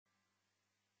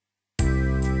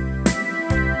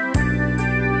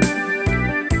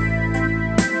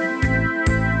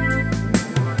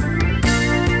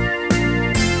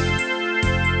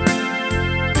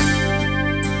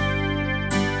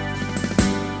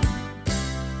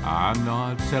I'm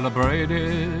not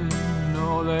celebrating,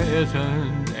 no, there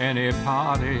isn't any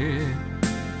party.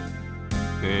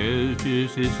 There's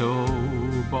just this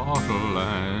old bottle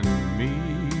and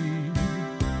me.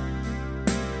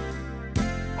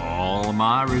 All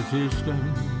my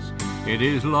resistance, it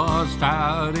is lost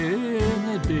out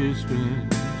in the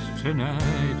distance.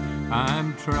 Tonight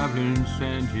I'm traveling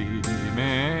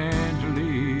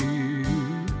sentimentally.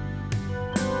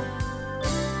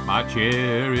 My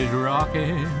chair is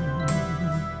rocking,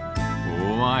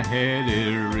 oh, my head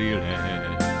is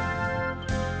reeling.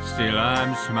 Still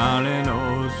I'm smiling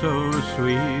oh so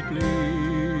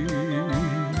sweetly.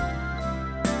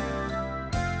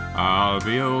 I'll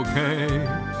be okay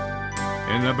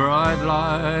in the bright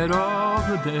light of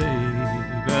the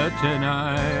day, but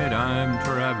tonight I'm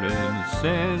traveling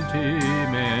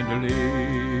sentimentally.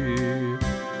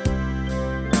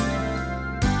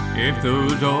 If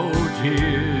those old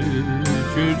tears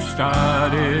should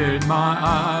start in my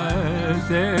eyes,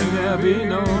 then there'll be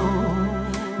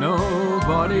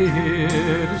nobody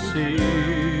here to see.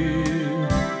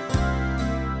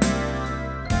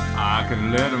 I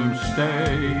can let them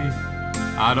stay,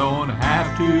 I don't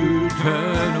have to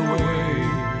turn away.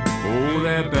 Oh,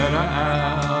 they're better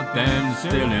out than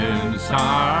still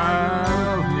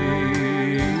inside of me.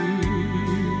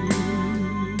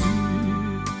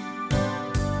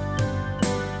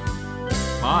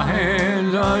 My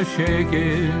hands are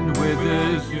shaking with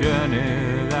this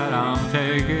journey that I'm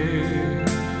taking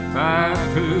back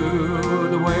to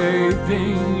the way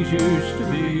things used to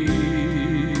be.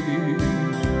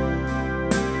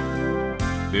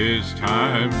 This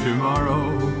time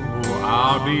tomorrow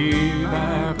I'll be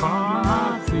back on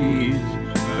my feet,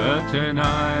 but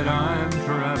tonight I'm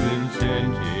traveling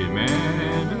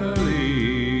sentimentally.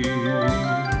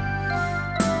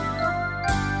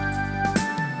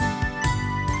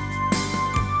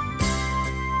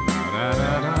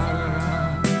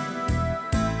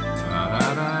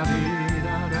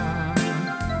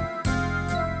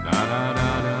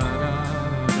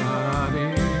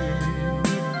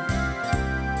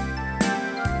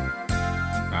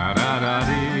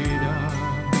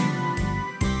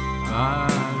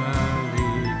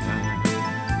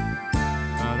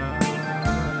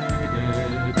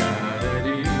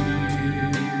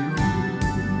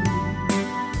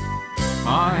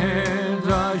 My hands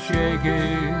are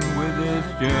shaking with this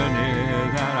journey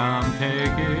that I'm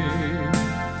taking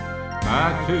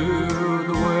back to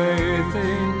the way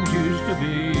things used to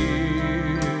be.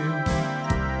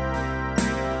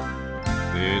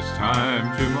 This time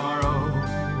tomorrow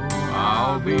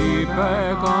I'll be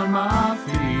back on my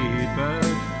feet, but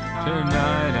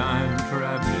tonight I'm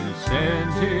traveling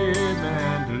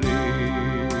sentimentally.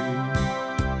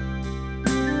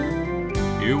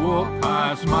 You walk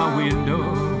past my window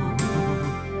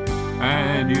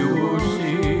and you will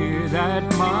see that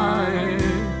my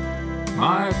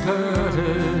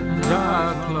curtains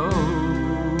are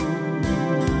closed.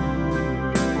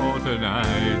 For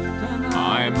tonight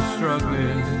I'm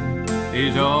struggling,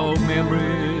 these old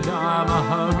memories I'm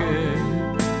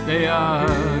a-hugging, they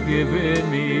are giving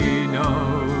me no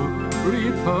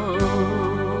repose.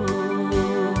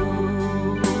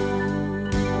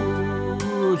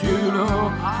 You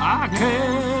know, I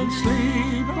can't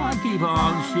sleep, I keep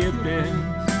on shifting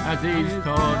as these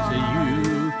thoughts of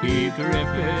you keep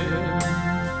drifting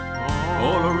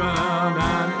all around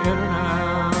and in and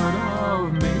out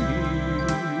of me.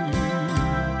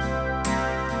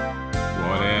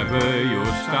 Whatever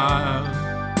your style,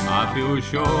 I feel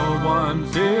sure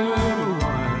once in a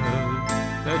while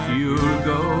that you'll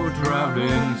go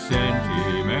traveling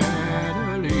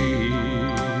sentimentally.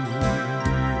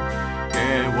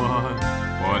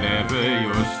 Whatever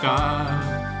your style,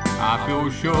 I feel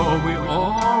sure we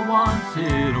all once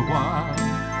in a while,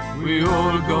 we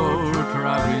all go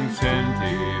traveling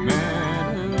sentimentally.